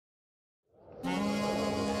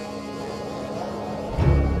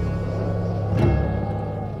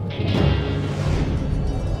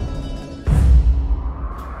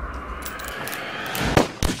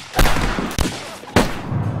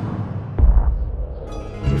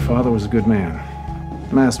father was a good man.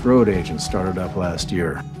 Masked road agent started up last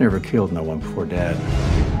year. Never killed no one before Dad.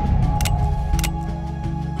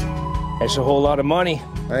 That's a whole lot of money.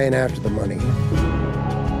 I ain't after the money.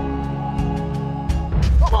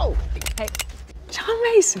 Whoa! Hey, John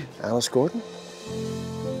Mason. Alice Gordon?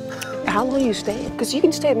 How long are you staying? Because you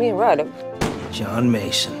can stay with me and Rudd. John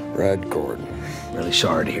Mason. Rudd Gordon. Really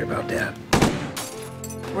sorry to hear about that.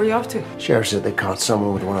 Where are you off to? Sheriff said they caught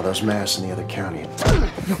someone with one of those masks in the other county.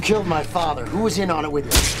 You killed my father. Who was in on it with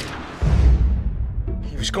you?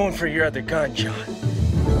 He was going for your other gun, John.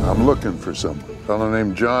 I'm looking for someone. Fellow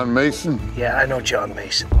named John Mason. Yeah, I know John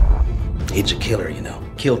Mason. He's a killer, you know.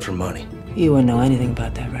 Killed for money. You wouldn't know anything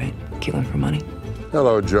about that, right? Killing for money.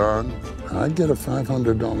 Hello, John. I get a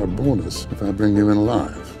 $500 bonus if I bring you in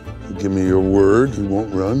alive. You give me your word you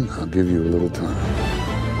won't run, I'll give you a little time.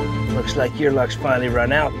 Looks like your luck's finally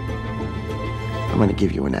run out. I'm gonna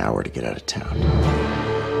give you an hour to get out of town.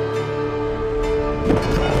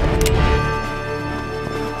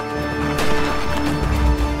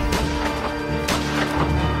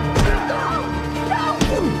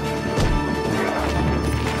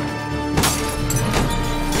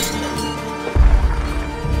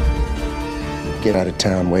 Get out of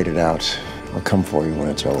town, wait it out. I'll come for you when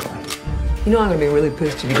it's over. You know I'm gonna be really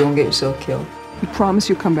pissed if you don't get yourself killed. You promise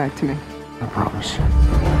you'll come back to me? I promise.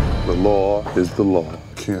 The law is the law.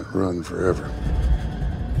 Can't run forever.